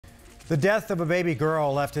The death of a baby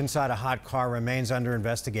girl left inside a hot car remains under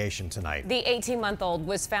investigation tonight. The 18-month-old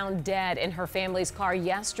was found dead in her family's car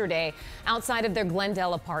yesterday outside of their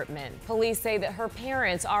Glendale apartment. Police say that her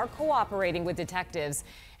parents are cooperating with detectives.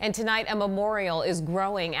 And tonight, a memorial is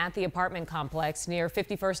growing at the apartment complex near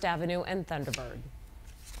 51st Avenue and Thunderbird.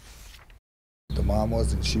 The mom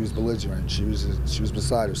wasn't. She was belligerent. She was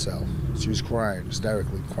beside herself. She was crying,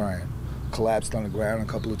 hysterically crying. Collapsed on the ground a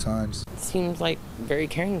couple of times. Seems like a very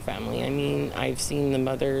caring family. I mean, I've seen the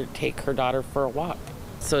mother take her daughter for a walk.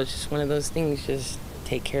 So it's just one of those things, just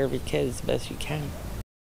take care of your kids the best you can.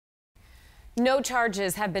 No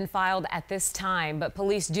charges have been filed at this time, but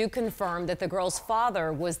police do confirm that the girl's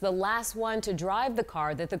father was the last one to drive the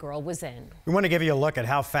car that the girl was in. We want to give you a look at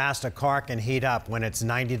how fast a car can heat up when it's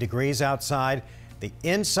 90 degrees outside. The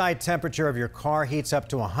inside temperature of your car heats up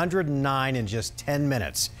to 109 in just 10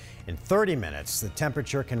 minutes. In 30 minutes, the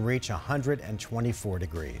temperature can reach 124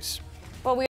 degrees. Well,